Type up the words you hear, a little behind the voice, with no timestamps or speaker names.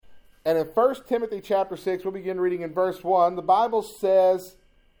And in 1 Timothy chapter 6, we'll begin reading in verse 1, the Bible says,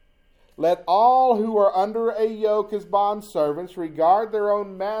 "Let all who are under a yoke as bondservants regard their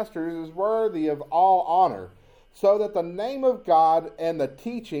own masters as worthy of all honor, so that the name of God and the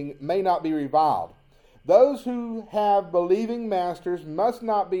teaching may not be reviled. Those who have believing masters must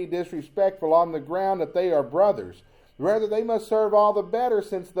not be disrespectful on the ground that they are brothers. Rather, they must serve all the better,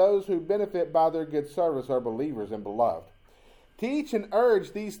 since those who benefit by their good service are believers and beloved. Teach and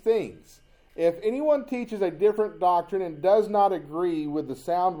urge these things. If anyone teaches a different doctrine and does not agree with the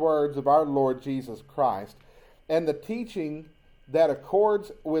sound words of our Lord Jesus Christ, and the teaching that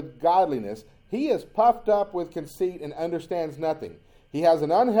accords with godliness, he is puffed up with conceit and understands nothing. He has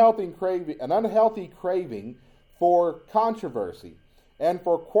an unhealthy craving for controversy and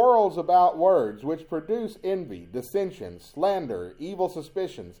for quarrels about words, which produce envy, dissension, slander, evil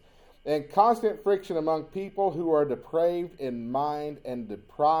suspicions, and constant friction among people who are depraved in mind and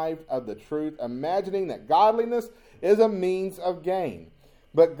deprived of the truth, imagining that godliness is a means of gain.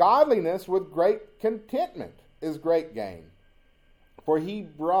 But godliness with great contentment is great gain. For we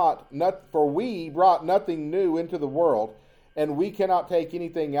brought nothing new into the world, and we cannot take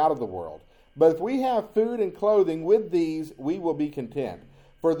anything out of the world. But if we have food and clothing, with these we will be content.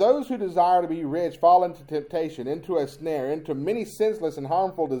 For those who desire to be rich fall into temptation, into a snare, into many senseless and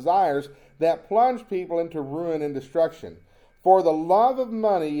harmful desires that plunge people into ruin and destruction. For the love of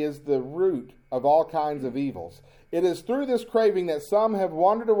money is the root of all kinds of evils. It is through this craving that some have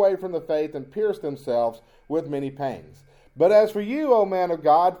wandered away from the faith and pierced themselves with many pangs. But as for you, O man of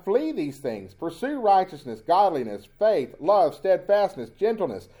God, flee these things. Pursue righteousness, godliness, faith, love, steadfastness,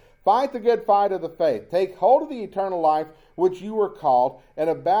 gentleness. Fight the good fight of the faith. Take hold of the eternal life which you were called, and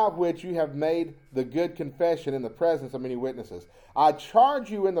about which you have made the good confession in the presence of many witnesses. I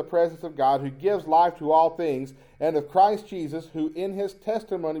charge you in the presence of God, who gives life to all things, and of Christ Jesus, who in his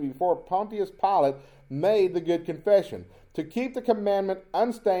testimony before Pontius Pilate made the good confession, to keep the commandment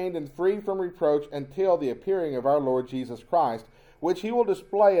unstained and free from reproach until the appearing of our Lord Jesus Christ, which he will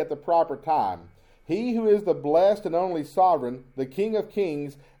display at the proper time. He who is the blessed and only sovereign, the King of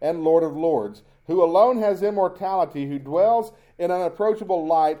kings and Lord of lords, who alone has immortality, who dwells in unapproachable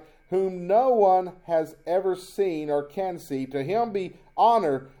light, whom no one has ever seen or can see, to him be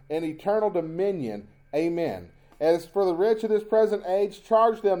honor and eternal dominion. Amen. As for the rich of this present age,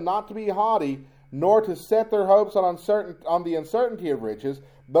 charge them not to be haughty, nor to set their hopes on the uncertainty of riches,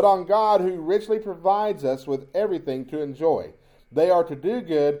 but on God, who richly provides us with everything to enjoy. They are to do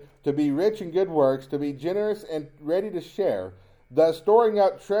good, to be rich in good works, to be generous and ready to share, thus storing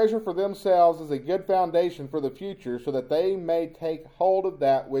up treasure for themselves as a good foundation for the future, so that they may take hold of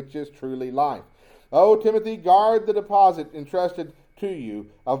that which is truly life. O Timothy, guard the deposit entrusted to you.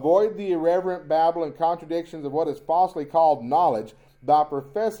 Avoid the irreverent babble and contradictions of what is falsely called knowledge. By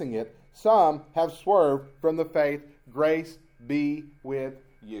professing it, some have swerved from the faith. Grace be with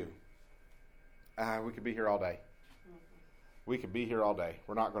you." We could be here all day. We could be here all day.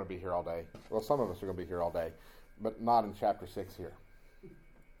 We're not going to be here all day. Well, some of us are going to be here all day, but not in chapter 6 here.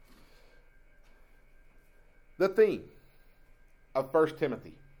 The theme of 1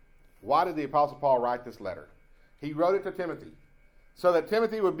 Timothy. Why did the Apostle Paul write this letter? He wrote it to Timothy so that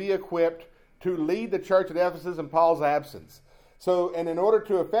Timothy would be equipped to lead the church at Ephesus in Paul's absence. And in order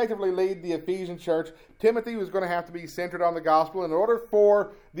to effectively lead the Ephesian church, Timothy was going to have to be centered on the gospel. In order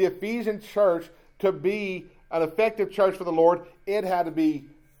for the Ephesian church to be an effective church for the Lord, it had to be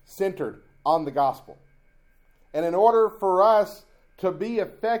centered on the gospel. And in order for us to be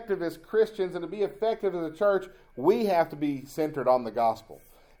effective as Christians and to be effective as a church, we have to be centered on the gospel.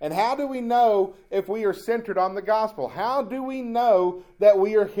 And how do we know if we are centered on the gospel? How do we know that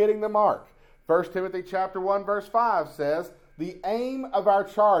we are hitting the mark? 1 Timothy chapter 1 verse 5 says, the aim of our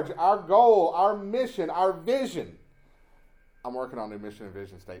charge, our goal, our mission, our vision. I'm working on new mission and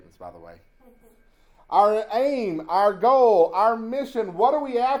vision statements, by the way. Our aim, our goal, our mission, what are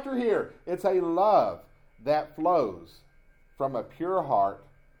we after here? It's a love that flows from a pure heart,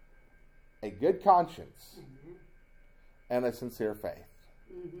 a good conscience, and a sincere faith.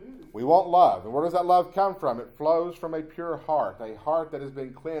 We want love. And where does that love come from? It flows from a pure heart, a heart that has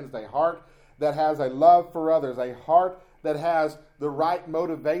been cleansed, a heart that has a love for others, a heart that has the right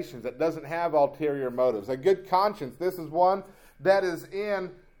motivations, that doesn't have ulterior motives. A good conscience, this is one that is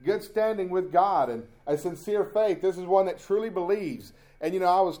in good standing with God, and a sincere faith. This is one that truly believes. And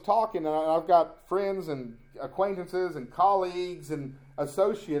I was talking, and I've got friends and acquaintances and colleagues and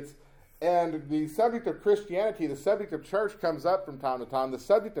associates, and the subject of Christianity, the subject of church comes up from time to time. The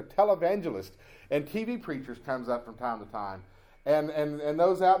subject of televangelists and TV preachers comes up from time to time, and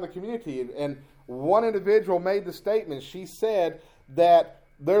those out in the community. And one individual made the statement. She said that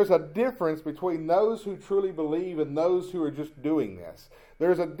there's a difference between those who truly believe and those who are just doing this.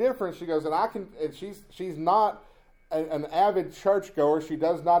 There's a difference. She goes, and she's not an avid churchgoer. She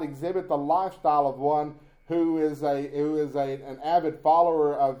does not exhibit the lifestyle of one who is an avid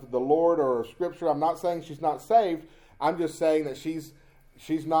follower of the Lord or Scripture. I'm not saying she's not saved. I'm just saying that she's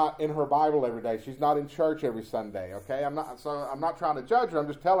not in her Bible every day. She's not in church every Sunday. Okay, I'm not trying to judge her. I'm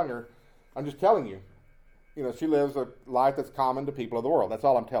just telling you. You know, she lives a life that's common to people of the world. That's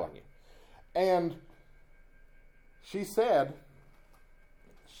all I'm telling you. And she said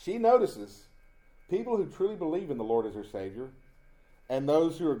she notices people who truly believe in the Lord as their Savior, and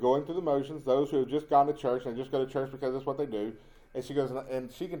those who are going through the motions, those who have just gone to church and just go to church because that's what they do. And she goes,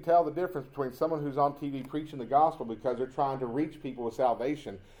 and she can tell the difference between someone who's on TV preaching the gospel because they're trying to reach people with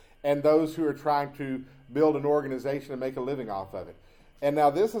salvation, and those who are trying to build an organization and make a living off of it. And now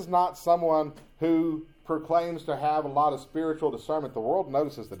this is not someone who proclaims to have a lot of spiritual discernment. The world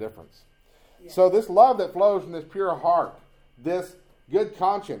notices the difference. Yeah. So this love that flows from this pure heart, this good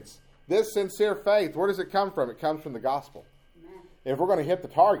conscience, this sincere faith, where does it come from? It comes from the gospel. Amen. If we're going to hit the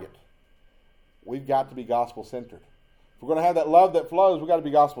target, we've got to be gospel-centered. If we're going to have that love that flows, we've got to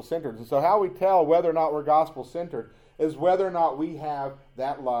be gospel-centered. And so how we tell whether or not we're gospel-centered is whether or not we have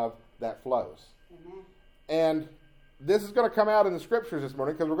that love that flows. Amen. And this is going to come out in the Scriptures this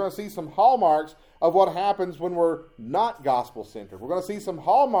morning because we're going to see some hallmarks of what happens when we're not gospel-centered. We're going to see some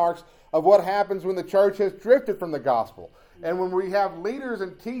hallmarks of what happens when the church has drifted from the gospel. And when we have leaders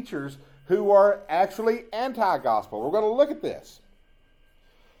and teachers who are actually anti-gospel. We're going to look at this.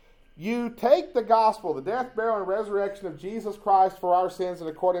 You take the gospel, the death, burial, and resurrection of Jesus Christ for our sins in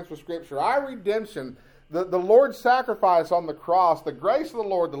accordance with Scripture. Our redemption, the Lord's sacrifice on the cross, the grace of the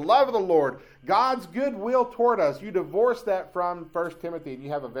Lord, the love of the Lord, God's goodwill toward us. You divorce that from 1 Timothy and you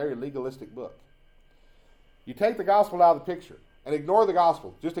have a very legalistic book. You take the gospel out of the picture and ignore the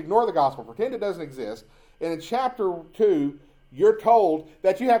gospel. Just ignore the gospel. Pretend it doesn't exist. And in chapter 2, you're told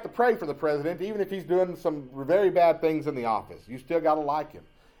that you have to pray for the president even if he's doing some very bad things in the office. You still got to like him.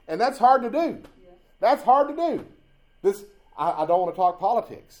 And that's hard to do. Yeah. That's hard to do. I don't want to talk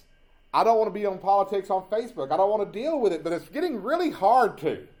politics. I don't want to be on politics on Facebook. I don't want to deal with it, but it's getting really hard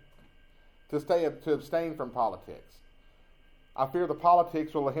to abstain from politics. I fear the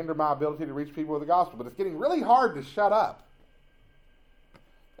politics will hinder my ability to reach people with the gospel, but it's getting really hard to shut up.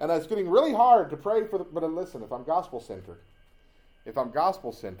 And it's getting really hard to pray for but listen, if I'm gospel-centered,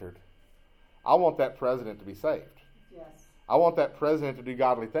 I want that president to be saved. Yes. I want that president to do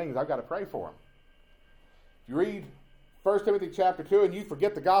godly things. I've got to pray for him. If you read 1 Timothy chapter 2 and you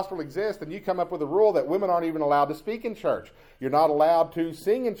forget the gospel exists and you come up with a rule that women aren't even allowed to speak in church. You're not allowed to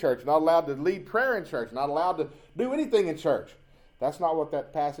sing in church. You're not allowed to lead prayer in church. You're not allowed to do anything in church. That's not what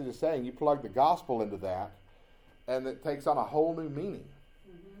that passage is saying. You plug the gospel into that and it takes on a whole new meaning.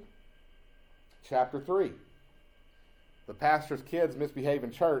 Mm-hmm. Chapter 3. The pastor's kids misbehave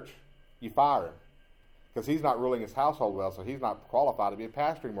in church, you fire him. Because he's not ruling his household well, so he's not qualified to be a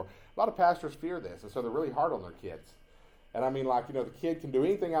pastor anymore. A lot of pastors fear this, and so they're really hard on their kids. And I mean, the kid can do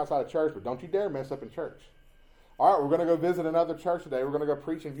anything outside of church, but don't you dare mess up in church. All right, we're going to go visit another church today. We're going to go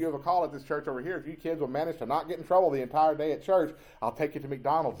preach in view of a call at this church over here. If you kids will manage to not get in trouble the entire day at church, I'll take you to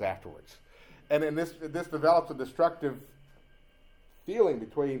McDonald's afterwards. And then this develops a destructive feeling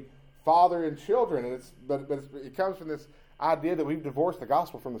between father and children, and it comes from this idea that we've divorced the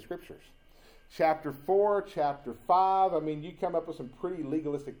gospel from the Scriptures. Chapter 4, chapter 5, I mean, you come up with some pretty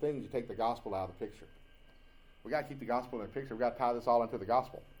legalistic things. You take the gospel out of the picture. We've got to keep the gospel in the picture. We've got to tie this all into the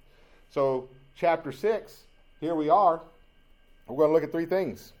gospel. So, chapter 6, here we are. We're going to look at 3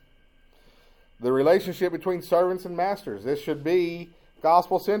 things. The relationship between servants and masters. This should be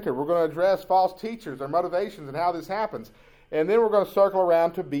gospel-centered. We're going to address false teachers, their motivations, and how this happens. And then we're going to circle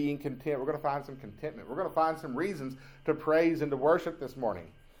around to being content. We're going to find some contentment. We're going to find some reasons to praise and to worship this morning.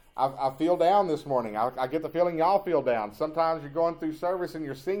 I feel down this morning. I get the feeling y'all feel down. Sometimes you're going through service and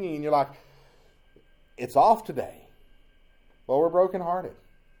you're singing and you're like, it's off today. Well, we're brokenhearted.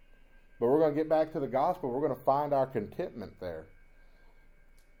 But we're going to get back to the gospel. We're going to find our contentment there.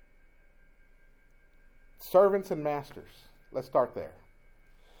 Servants and masters. Let's start there.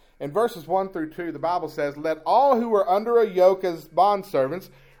 In verses 1 through 2, the Bible says, let all who are under a yoke as bondservants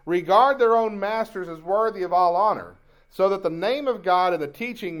regard their own masters as worthy of all honor, so that the name of God and the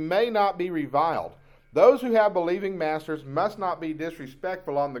teaching may not be reviled. Those who have believing masters must not be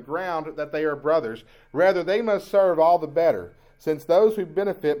disrespectful on the ground that they are brothers. Rather, they must serve all the better, since those who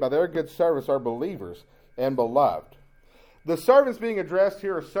benefit by their good service are believers and beloved. The servants being addressed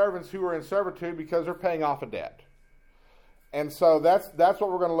here are servants who are in servitude because they're paying off a debt. And so that's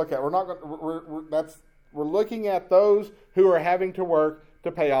what we're going to look at. We're looking at those who are having to work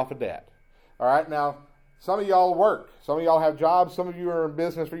to pay off a debt. All right, now, some of y'all work. Some of y'all have jobs. Some of you are in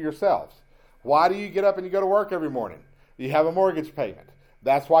business for yourselves. Why do you get up and you go to work every morning? You have a mortgage payment.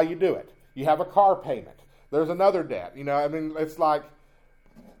 That's why you do it. You have a car payment. There's another debt. It's like,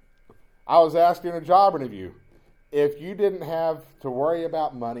 I was asked in a job interview, if you didn't have to worry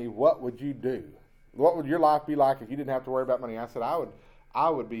about money, what would you do? What would your life be like if you didn't have to worry about money? I said, I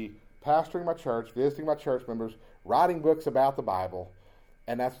would be pastoring my church, visiting my church members, writing books about the Bible,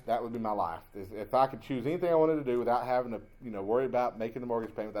 and that would be my life. If I could choose anything I wanted to do without having to worry about making the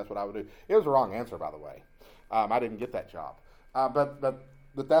mortgage payment, that's what I would do. It was the wrong answer, by the way. I didn't get that job. But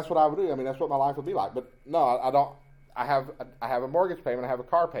that's what I would do. That's what my life would be like. But no, I don't. I have a mortgage payment. I have a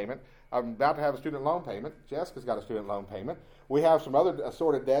car payment. I'm about to have a student loan payment. Jessica's got a student loan payment. We have some other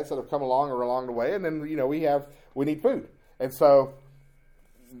assorted debts that have come along the way, and then we need food, and so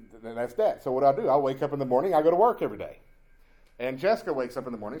that's debt. So what I do, I wake up in the morning, I go to work every day, and Jessica wakes up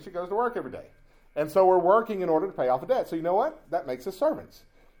in the morning, she goes to work every day, and so we're working in order to pay off the debt. So you know what? That makes us servants.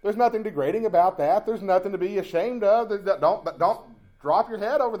 There's nothing degrading about that. There's nothing to be ashamed of. Don't drop your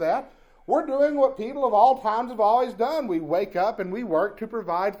head over that. We're doing what people of all times have always done. We wake up and we work to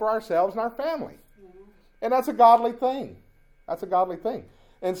provide for ourselves and our family. And that's a godly thing. That's a godly thing.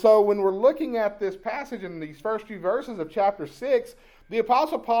 And so when we're looking at this passage in these first few verses of chapter 6, the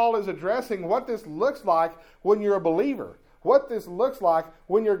Apostle Paul is addressing what this looks like when you're a believer, what this looks like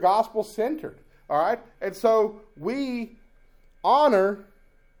when you're gospel-centered. All right? And so we honor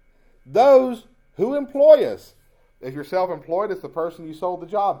those who employ us. If you're self-employed, it's the person you sold the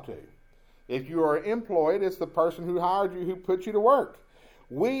job to. If you are employed, it's the person who hired you, who put you to work.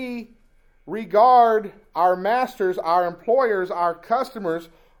 We regard our masters, our employers, our customers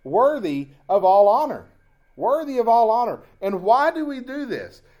worthy of all honor. Worthy of all honor. And why do we do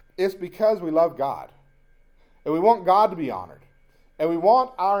this? It's because we love God. And we want God to be honored. And we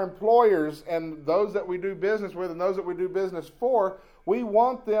want our employers and those that we do business with and those that we do business for, we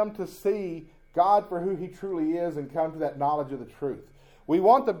want them to see God for who He truly is and come to that knowledge of the truth. We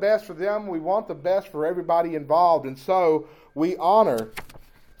want the best for them. We want the best for everybody involved. And so we honor,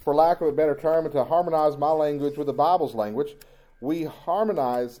 for lack of a better term, and to harmonize my language with the Bible's language, to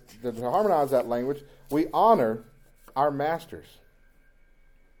harmonize that language, we honor our masters.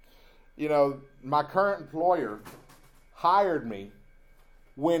 My current employer hired me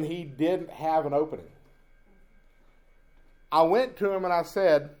when he didn't have an opening. I went to him and I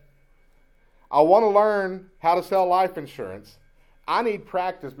said, I want to learn how to sell life insurance. I need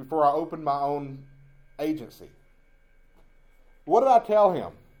practice before I open my own agency. What did I tell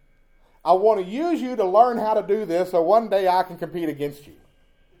him? I want to use you to learn how to do this so one day I can compete against you.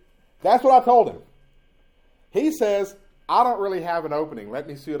 That's what I told him. He says, I don't really have an opening. Let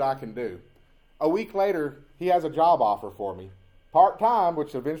me see what I can do. A week later, he has a job offer for me. Part-time,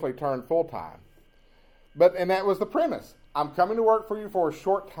 which eventually turned full-time. And that was the premise. I'm coming to work for you for a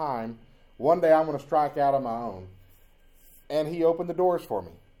short time. One day I'm going to strike out on my own. And he opened the doors for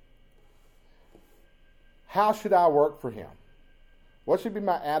me. How should I work for him? What should be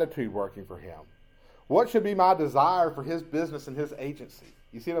my attitude working for him? What should be my desire for his business and his agency?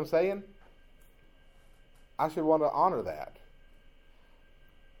 You see what I'm saying? I should want to honor that.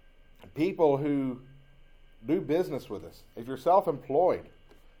 People who do business with us, if you're self-employed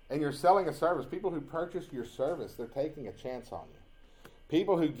and you're selling a service, people who purchase your service, they're taking a chance on you.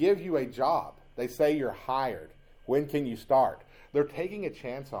 People who give you a job, they say you're hired. When can you start? They're taking a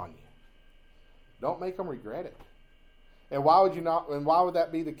chance on you. Don't make them regret it. And why would you not? And why would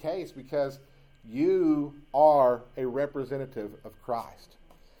that be the case? Because you are a representative of Christ.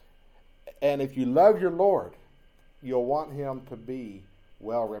 And if you love your Lord, you'll want Him to be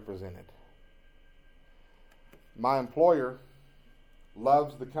well represented. My employer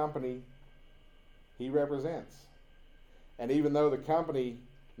loves the company he represents. And even though the company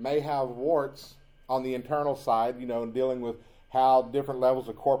may have warts on the internal side, in dealing with how different levels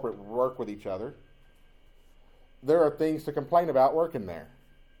of corporate work with each other, there are things to complain about working there.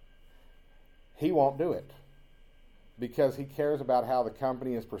 He won't do it because he cares about how the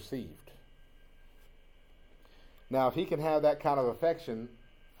company is perceived. Now, if he can have that kind of affection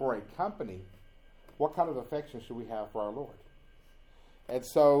for a company, what kind of affection should we have for our Lord? And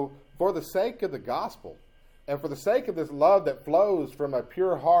so, for the sake of the gospel, and for the sake of this love that flows from a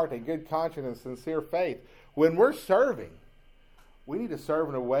pure heart, a good conscience, and sincere faith, when we're serving, we need to serve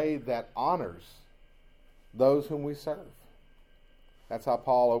in a way that honors those whom we serve. That's how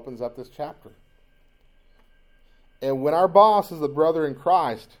Paul opens up this chapter. And when our boss is a brother in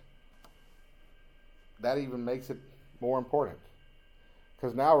Christ, that even makes it more important.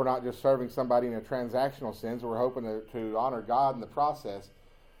 Because now we're not just serving somebody in a transactional sense, we're hoping to honor God in the process.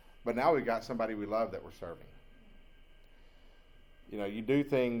 But now we've got somebody we love that we're serving. You know, you do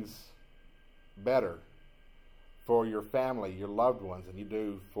things better for your family, your loved ones, than you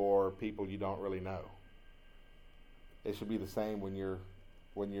do for people you don't really know. It should be the same when you're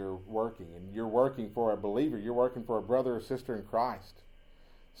working. And you're working for a believer. You're working for a brother or sister in Christ.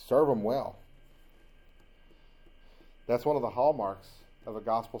 Serve them well. That's one of the hallmarks of a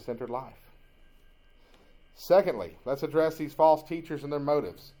gospel-centered life. Secondly, let's address these false teachers and their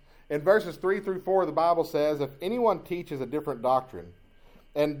motives. In verses 3 through 4, the Bible says, if anyone teaches a different doctrine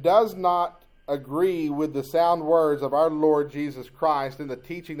and does not agree with the sound words of our Lord Jesus Christ in the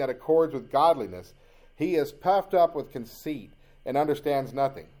teaching that accords with godliness, he is puffed up with conceit and understands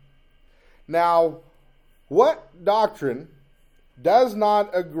nothing. Now, what doctrine does not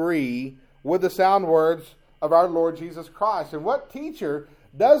agree with the sound words of our Lord Jesus Christ? And what teacher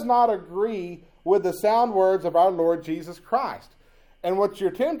does not agree with the sound words of our Lord Jesus Christ? And what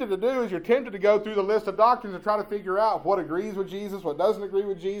you're tempted to do is you're tempted to go through the list of doctrines and try to figure out what agrees with Jesus, what doesn't agree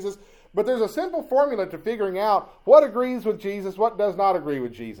with Jesus. But there's a simple formula to figuring out what agrees with Jesus, what does not agree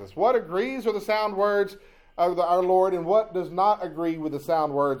with Jesus. What agrees with the sound words of our Lord and what does not agree with the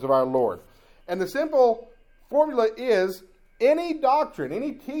sound words of our Lord. And the simple formula is any doctrine,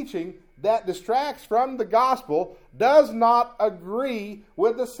 any teaching that distracts from the gospel does not agree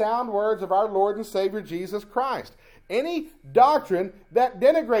with the sound words of our Lord and Savior Jesus Christ. Any doctrine that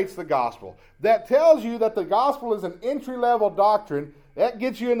denigrates the gospel, that tells you that the gospel is an entry-level doctrine, that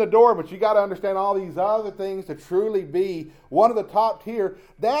gets you in the door, but you got to understand all these other things to truly be one of the top tier,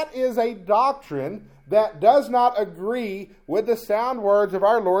 that is a doctrine that does not agree with the sound words of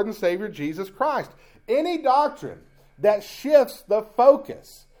our Lord and Savior Jesus Christ. Any doctrine that shifts the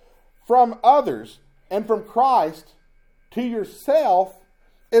focus from others and from Christ to yourself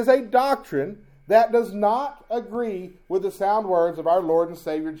is a doctrine that does not agree with the sound words of our Lord and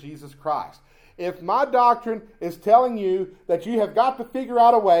Savior Jesus Christ. If my doctrine is telling you that you have got to figure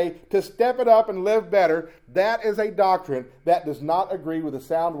out a way to step it up and live better, that is a doctrine that does not agree with the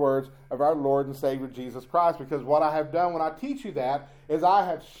sound words of our Lord and Savior Jesus Christ. Because what I have done when I teach you that is I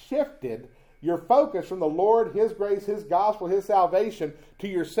have shifted your focus from the Lord, His grace, His gospel, His salvation to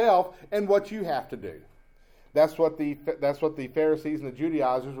yourself and what you have to do. That's what the Pharisees and the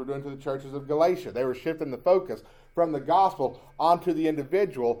Judaizers were doing to the churches of Galatia. They were shifting the focus from the gospel onto the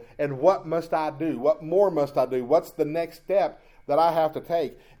individual and what must I do? What more must I do? What's the next step that I have to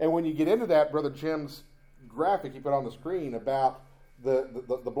take? And when you get into that, Brother Jim's graphic he put on the screen about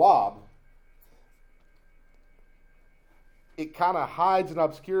the blob, it kind of hides and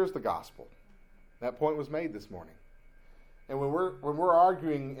obscures the gospel. That point was made this morning. And when we're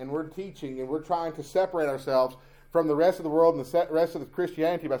arguing and we're teaching and we're trying to separate ourselves from the rest of the world and the rest of the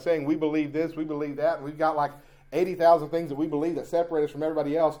Christianity by saying we believe this, we believe that, and we've got like 80,000 things that we believe that separate us from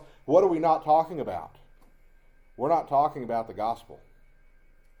everybody else, what are we not talking about? We're not talking about the gospel.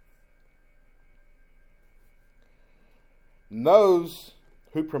 And those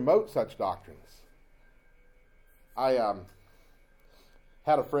who promote such doctrines. I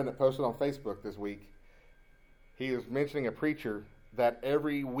had a friend that posted on Facebook this week. He was mentioning a preacher that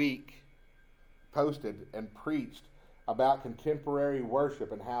every week posted and preached about contemporary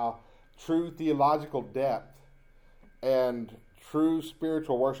worship and how true theological depth and true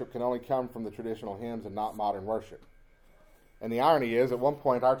spiritual worship can only come from the traditional hymns and not modern worship. And the irony is, at one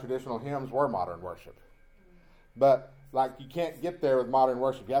point, our traditional hymns were modern worship. But, like, you can't get there with modern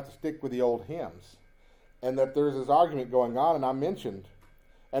worship. You have to stick with the old hymns. And that there's this argument going on, and I mentioned,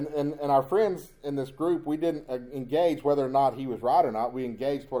 and our friends in this group, we didn't engage whether or not he was right or not. We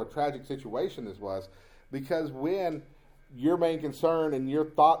engaged what a tragic situation this was. Because when your main concern and your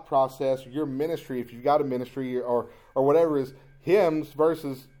thought process, your ministry, if you've got a ministry or whatever, is hymns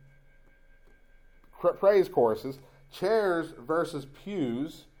versus praise choruses, chairs versus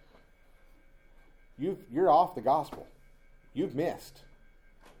pews, you're off the gospel. You've missed.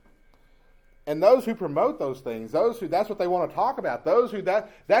 And those who promote those things, those who that's what they want to talk about, those who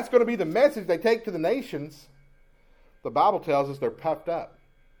that's going to be the message they take to the nations, the Bible tells us they're puffed up.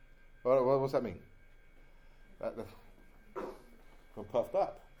 What's that mean? They're puffed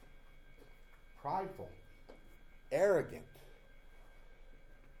up. Prideful. Arrogant.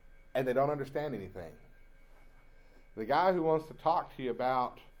 And they don't understand anything. The guy who wants to talk to you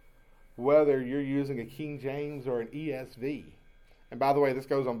about whether you're using a King James or an ESV, and by the way, this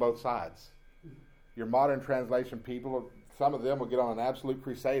goes on both sides. Your modern translation people, some of them will get on an absolute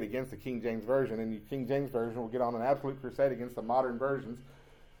crusade against the King James Version, and your King James Version will get on an absolute crusade against the modern versions.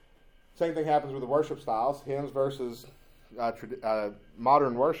 Same thing happens with the worship styles, hymns versus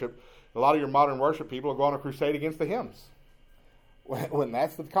modern worship, a lot of your modern worship people are going on a crusade against the hymns. When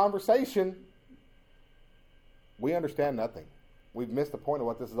that's the conversation, we understand nothing. We've missed the point of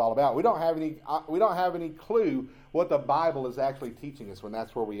what this is all about. We don't have any clue what the Bible is actually teaching us when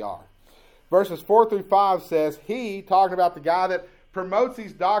that's where we are. Verses 4 through 5 says, he, talking about the guy that promotes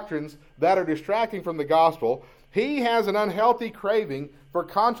these doctrines that are distracting from the gospel, he has an unhealthy craving for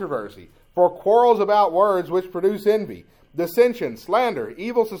controversy, for quarrels about words which produce envy, dissension, slander,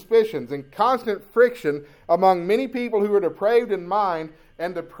 evil suspicions, and constant friction among many people who are depraved in mind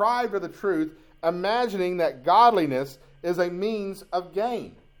and deprived of the truth, imagining that godliness is a means of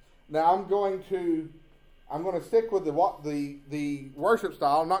gain. Now I'm going to stick with the worship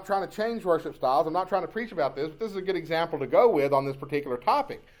style. I'm not trying to change worship styles. I'm not trying to preach about this, but this is a good example to go with on this particular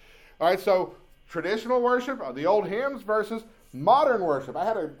topic. All right, so traditional worship, the old hymns versus modern worship. I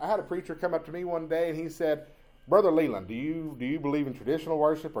had a preacher come up to me one day and he said, Brother Leland, do you believe in traditional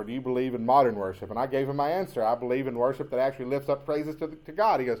worship or do you believe in modern worship? And I gave him my answer. I believe in worship that actually lifts up praises to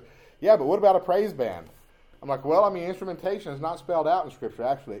God. He goes, yeah, but what about a praise band? I'm like, well, I mean, instrumentation is not spelled out in Scripture.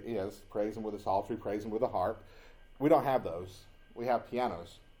 Actually, it is. Praise Him with a psaltery, praise Him with a harp. We don't have those. We have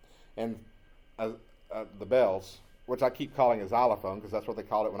pianos. And the bells, which I keep calling a xylophone because that's what they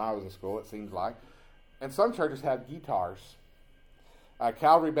called it when I was in school, it seems like. And some churches have guitars.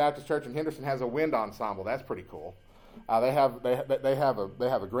 Calvary Baptist Church in Henderson has a wind ensemble. That's pretty cool. They have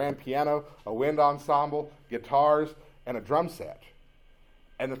a grand piano, a wind ensemble, guitars, and a drum set.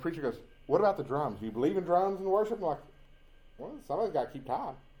 And the preacher goes, what about the drums? Do you believe in drums in worship? I'm like, well, somebody's got to keep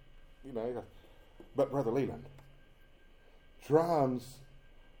time. You know, he goes, but Brother Leland, drums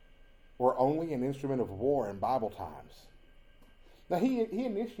were only an instrument of war in Bible times. Now, he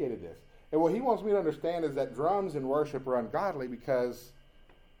initiated this. And what he wants me to understand is that drums in worship are ungodly because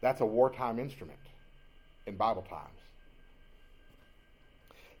that's a wartime instrument in Bible times.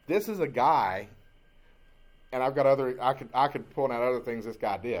 This is a guy, and I've got I could point out other things this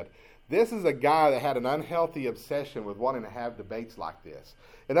guy did. This is a guy that had an unhealthy obsession with wanting to have debates like this.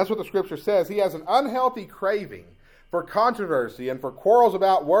 And that's what the Scripture says. He has an unhealthy craving for controversy and for quarrels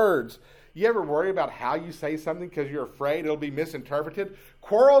about words. You ever worry about how you say something because you're afraid it'll be misinterpreted?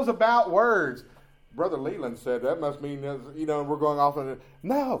 Quarrels about words. Brother Leland said that must mean, we're going off on it.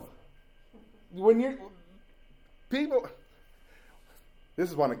 No. When you're... People... This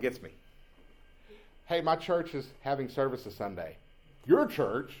is one that gets me. Hey, my church is having service this Sunday. Your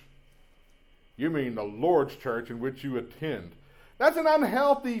church? You mean the Lord's church in which you attend. That's an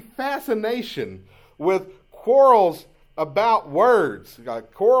unhealthy fascination with quarrels about words.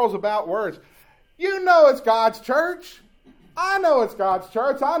 Quarrels about words. You know it's God's church. I know it's God's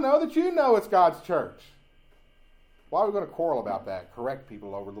church. I know that you know it's God's church. Why are we going to quarrel about that? Correct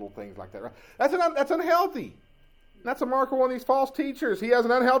people over little things like that. Right? That's unhealthy. That's a mark of one of these false teachers. He has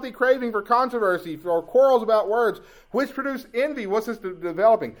an unhealthy craving for controversy, for quarrels about words, which produce envy. What's this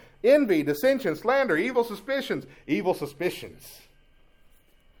developing? Envy, dissension, slander, evil suspicions. Evil suspicions.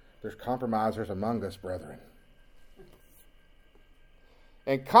 There's compromisers among us, brethren.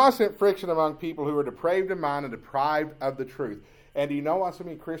 And constant friction among people who are depraved in mind and deprived of the truth. And do you know why so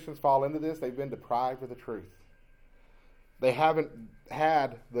many Christians fall into this? They've been deprived of the truth. They haven't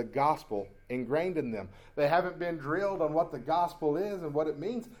had the gospel ingrained in them. They haven't been drilled on what the gospel is and what it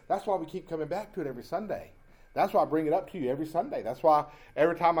means. That's why we keep coming back to it every Sunday. That's why I bring it up to you every Sunday. That's why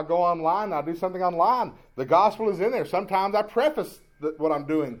every time I go online, I do something online. The gospel is in there. Sometimes I preface what I'm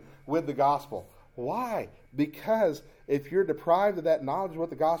doing with the gospel. Why? Because if you're deprived of that knowledge of what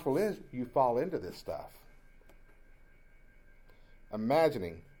the gospel is, you fall into this stuff.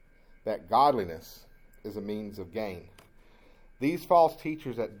 Imagining that godliness is a means of gain. These false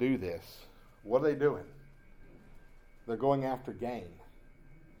teachers that do this, what are they doing? They're going after gain.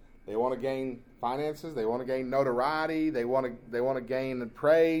 They want to gain finances. They want to gain notoriety. They want to gain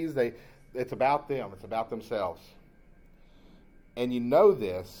praise. It's about them. It's about themselves. And you know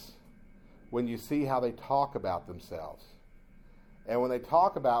this when you see how they talk about themselves. And when they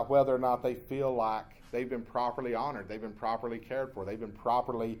talk about whether or not they feel like they've been properly honored, they've been properly cared for, they've been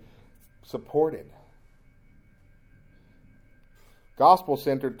properly supported.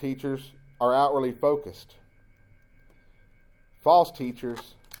 Gospel-centered teachers are outwardly focused. False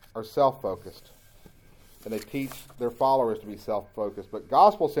teachers are self-focused. And they teach their followers to be self-focused. But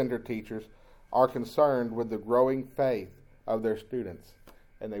gospel-centered teachers are concerned with the growing faith of their students.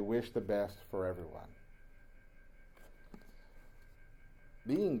 And they wish the best for everyone.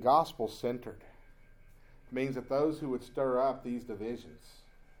 Being gospel-centered means that those who would stir up these divisions,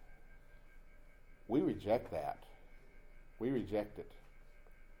 we reject that. We reject it.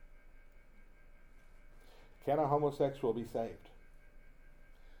 Can a homosexual be saved?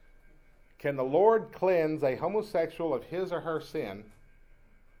 Can the Lord cleanse a homosexual of his or her sin,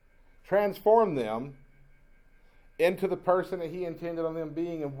 transform them into the person that he intended on them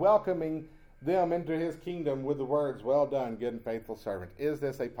being, and welcoming them into his kingdom with the words, "Well done, good and faithful servant"? Is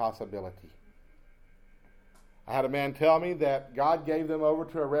this a possibility? I had a man tell me that God gave them over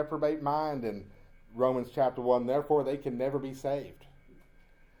to a reprobate mind in Romans chapter 1, therefore they can never be saved.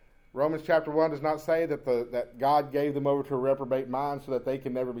 Romans chapter 1 does not say that God gave them over to a reprobate mind so that they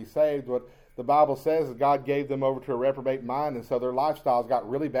can never be saved. What the Bible says is God gave them over to a reprobate mind, and so their lifestyles got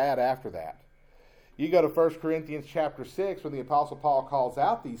really bad after that. You go to 1 Corinthians chapter 6 when the Apostle Paul calls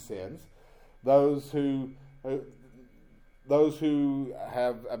out these sins, those who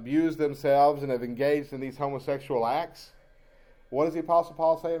have abused themselves and have engaged in these homosexual acts. What does the Apostle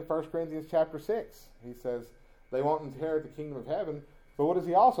Paul say in 1 Corinthians chapter 6? He says they won't inherit the kingdom of heaven. But what does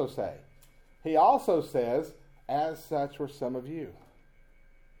he also say? He also says, as such were some of you.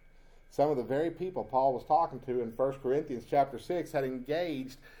 Some of the very people Paul was talking to in 1 Corinthians chapter 6 had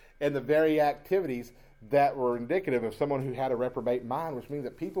engaged in the very activities that were indicative of someone who had a reprobate mind, which means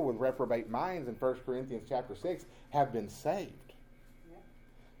that people with reprobate minds in 1 Corinthians chapter 6 have been saved. Yeah.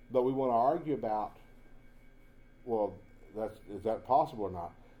 But we want to argue about, well, is that possible or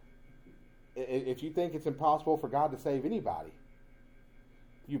not? If you think it's impossible for God to save anybody,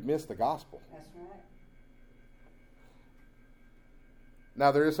 you've missed the gospel. That's right.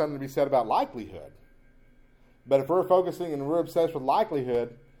 Now, there is something to be said about likelihood. But if we're focusing and we're obsessed with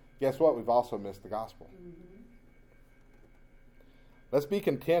likelihood, guess what? We've also missed the gospel. Mm-hmm. Let's be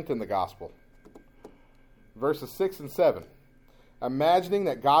content in the gospel. Verses 6 and 7. Imagining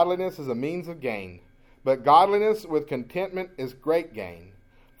that godliness is a means of gain, but godliness with contentment is great gain.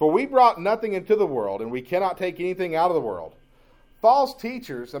 For we brought nothing into the world, and we cannot take anything out of the world. False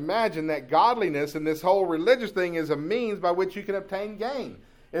teachers imagine that godliness and this whole religious thing is a means by which you can obtain gain.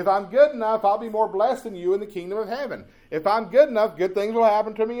 If I'm good enough, I'll be more blessed than you in the kingdom of heaven. If I'm good enough, good things will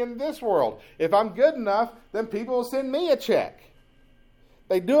happen to me in this world. If I'm good enough, then people will send me a check.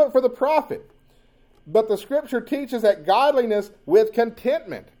 They do it for the profit. But the Scripture teaches that godliness with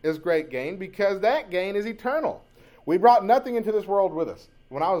contentment is great gain, because that gain is eternal. We brought nothing into this world with us.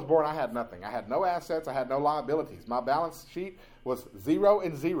 When I was born, I had nothing. I had no assets. I had no liabilities. My balance sheet was 0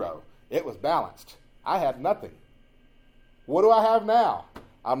 and 0. It was balanced. I had nothing. What do I have now?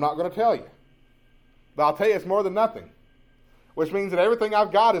 I'm not going to tell you. But I'll tell you it's more than nothing. Which means that everything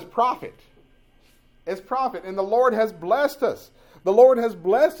I've got is profit. It's profit. And the Lord has blessed us. The Lord has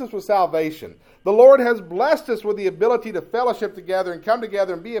blessed us with salvation. The Lord has blessed us with the ability to fellowship together and come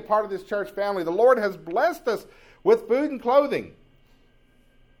together and be a part of this church family. The Lord has blessed us with food and clothing.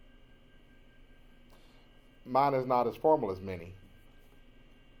 Mine is not as formal as many.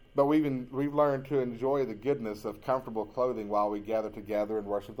 But we've learned to enjoy the goodness of comfortable clothing while we gather together and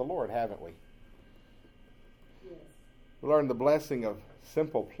worship the Lord, haven't we? Yes. We learned the blessing of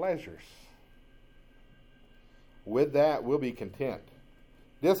simple pleasures. With that, we'll be content.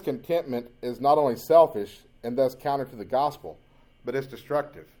 Discontentment is not only selfish and thus counter to the gospel, but it's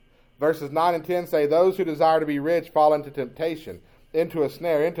destructive. Verses 9 and 10 say, those who desire to be rich fall into temptation, into a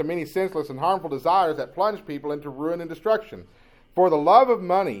snare, into many senseless and harmful desires that plunge people into ruin and destruction. For the love of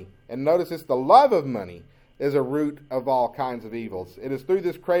money, and notice this, the love of money is a root of all kinds of evils. It is through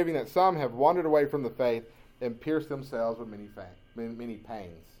this craving that some have wandered away from the faith and pierced themselves with many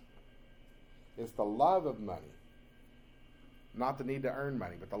pains. It's the love of money. Not the need to earn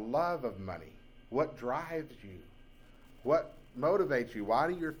money, but the love of money. What drives you? What motivates you?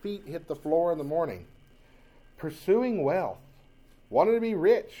 Why do your feet hit the floor in the morning? Pursuing wealth, wanting to be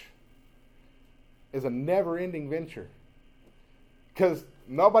rich, is a never-ending venture. Because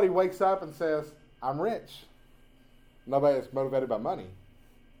nobody wakes up and says, I'm rich. Nobody is motivated by money.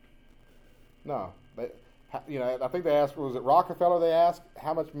 No. I think they asked, was it Rockefeller they asked,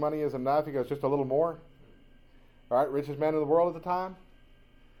 how much money is enough? He goes, just a little more. All right, richest man in the world at the time.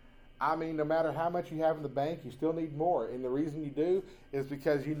 I mean, no matter how much you have in the bank, you still need more. And the reason you do is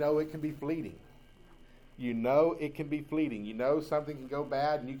because you know it can be fleeting. You know it can be fleeting. You know something can go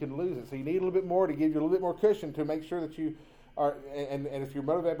bad and you can lose it. So you need a little bit more to give you a little bit more cushion to make sure that you are, and if you're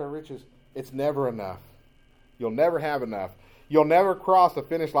motivated by riches, it's never enough. You'll never have enough. You'll never cross the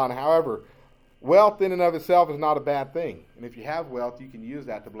finish line. However, wealth in and of itself is not a bad thing. And if you have wealth, you can use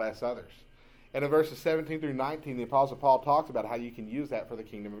that to bless others. And in verses 17 through 19, the Apostle Paul talks about how you can use that for the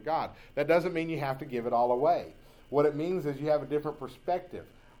kingdom of God. That doesn't mean you have to give it all away. What it means is you have a different perspective.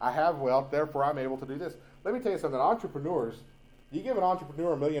 I have wealth, therefore I'm able to do this. Let me tell you something. Entrepreneurs, you give an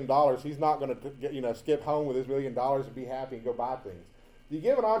entrepreneur $1 million, he's not going to skip home with his $1 million and be happy and go buy things. You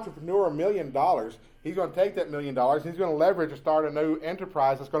give an entrepreneur $1 million, he's going to take that $1 million and he's going to leverage and start a new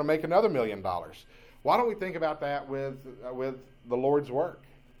enterprise that's going to make another $1 million. Why don't we think about that with the Lord's work,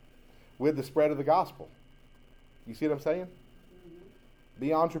 with the spread of the gospel? You see what I'm saying? Be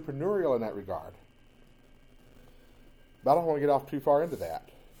entrepreneurial in that regard. But I don't want to get off too far into that.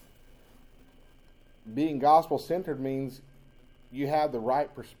 Being gospel-centered means you have the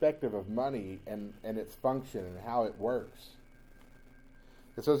right perspective of money and its function and how it works.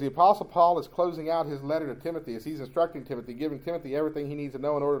 And so as the Apostle Paul is closing out his letter to Timothy, as he's instructing Timothy, giving Timothy everything he needs to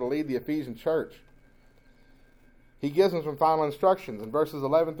know in order to lead the Ephesian church, he gives him some final instructions. In verses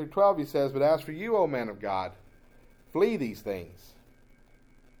 11 through 12 he says, "But as for you, O man of God, flee these things.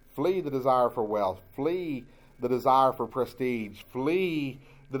 Flee the desire for wealth. Flee the desire for prestige. Flee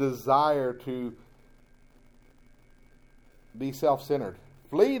the desire to be self-centered.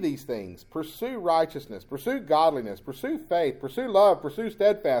 Flee these things. Pursue righteousness. Pursue godliness. Pursue faith. Pursue love. Pursue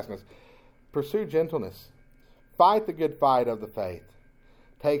steadfastness. Pursue gentleness. Fight the good fight of the faith.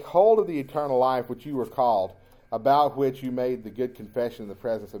 Take hold of the eternal life which you were called, about which you made the good confession in the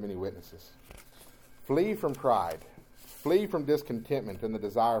presence of many witnesses. Flee from pride. Flee from discontentment and the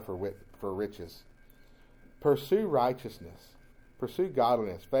desire for riches. Pursue righteousness. Pursue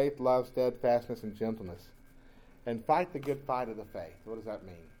godliness, faith, love, steadfastness, and gentleness. And fight the good fight of the faith." What does that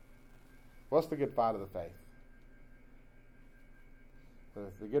mean? What's the good fight of the faith?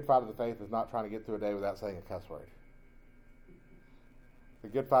 The good fight of the faith is not trying to get through a day without saying a cuss word. The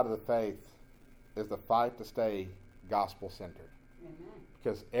good fight of the faith is the fight to stay gospel-centered. Amen.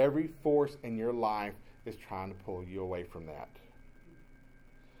 Because every force in your life is trying to pull you away from that.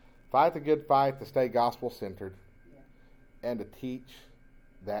 Fight the good fight to stay gospel-centered, and to teach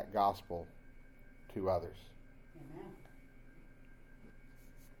that gospel to others. Amen.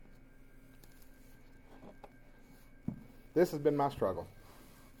 This has been my struggle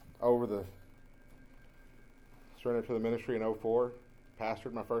over the surrender to the ministry in 2004,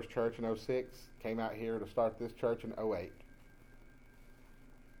 pastored my first church in 2006, came out here to start this church in 2008.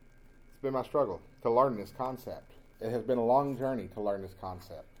 It's been my struggle to learn this concept. It has been a long journey to learn this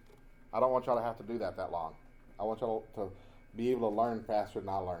concept. I don't want y'all to have to do that long. I want y'all to be able to learn faster than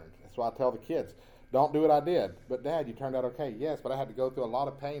I learned. That's why I tell the kids, don't do what I did. But Dad, you turned out okay. Yes, but I had to go through a lot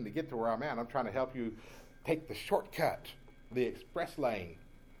of pain to get to where I'm at. I'm trying to help you take the shortcut, the express lane.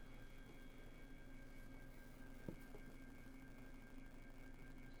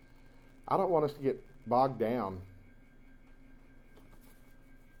 I don't want us to get bogged down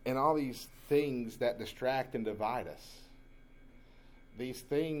in all these things that distract and divide us. These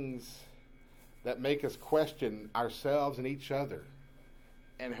things that make us question ourselves and each other,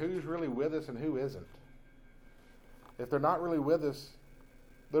 and who's really with us and who isn't. If they're not really with us,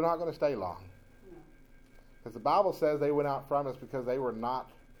 they're not going to stay long. Because the Bible says they went out from us because they were not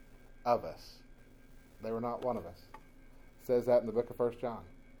of us. They were not one of us. It says that in the book of 1 John.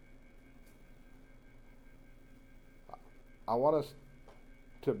 I want us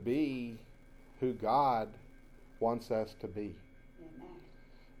to be who God wants us to be.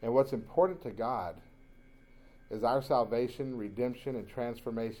 And what's important to God is our salvation, redemption, and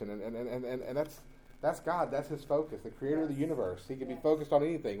transformation. And that's God. That's His focus, the creator of the universe. He can be focused on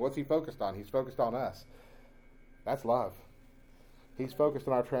anything. What's He focused on? He's focused on us. That's love. He's focused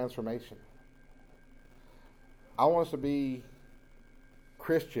on our transformation. I want us to be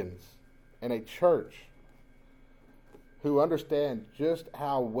Christians in a church who understand just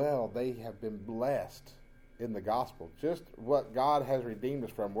how well they have been blessed in the gospel, just what God has redeemed us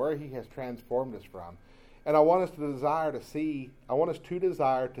from, where He has transformed us from. And I want us to desire to see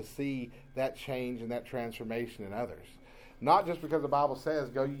that change and that transformation in others. Not just because the Bible says,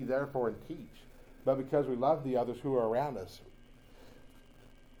 "Go ye therefore and teach," but because we love the others who are around us.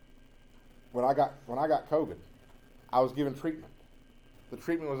 When I got COVID, I was given treatment. The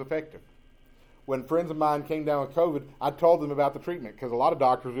treatment was effective. When friends of mine came down with COVID, I told them about the treatment, because a lot of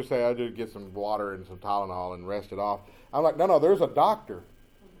doctors just say, "I just get some water and some Tylenol and rest it off." I'm like, no, there's a doctor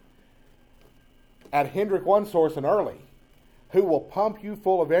at Hendrick One Source in Early who will pump you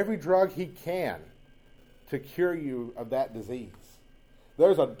full of every drug he can to cure you of that disease.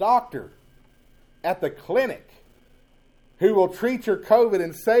 There's a doctor at the clinic who will treat your COVID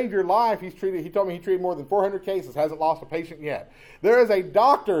and save your life. He told me he treated more than 400 cases, hasn't lost a patient yet. There is a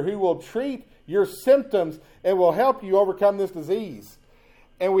doctor who will treat your symptoms and will help you overcome this disease.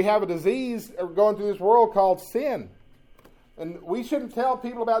 And we have a disease going through this world called sin. And we shouldn't tell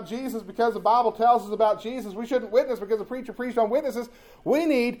people about Jesus because the Bible tells us about Jesus. We shouldn't witness because the preacher preached on witnesses. We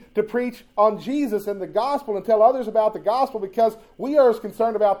need to preach on Jesus and the gospel and tell others about the gospel, because we are as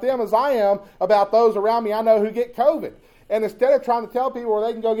concerned about them as I am about those around me I know who get COVID. And instead of trying to tell people where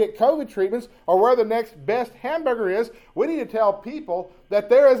they can go get COVID treatments or where the next best hamburger is, we need to tell people that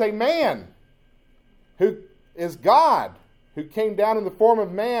there is a man who is God, who came down in the form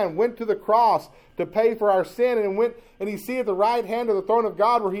of man, went to the cross to pay for our sin, and went and He's seated at the right hand of the throne of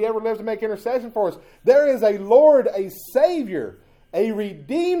God where He ever lives to make intercession for us. There is a Lord, a Savior, a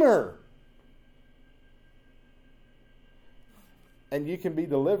Redeemer. And you can be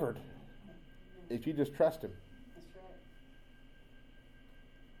delivered if you just trust Him. That's right.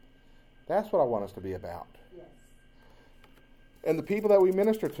 That's what I want us to be about. Yes. And the people that we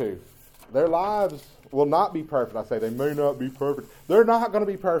minister to, their lives will not be perfect. I say they may not be perfect. They're not going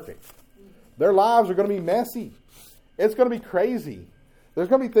to be perfect. Their lives are going to be messy. It's going to be crazy. There's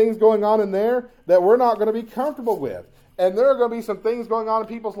going to be things going on in there that we're not going to be comfortable with. And there are going to be some things going on in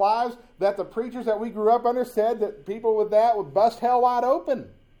people's lives that the preachers that we grew up under said that people with that would bust hell wide open.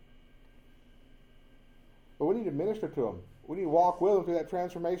 But we need to minister to them. We need to walk with them through that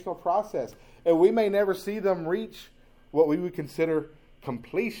transformational process. And we may never see them reach what we would consider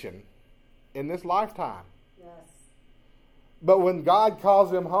completion in this lifetime. Yes. But when God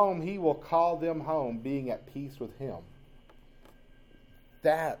calls them home, He will call them home being at peace with Him.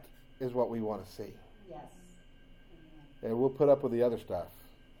 That is what we want to see. Yes. And we'll put up with the other stuff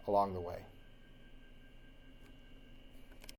along the way.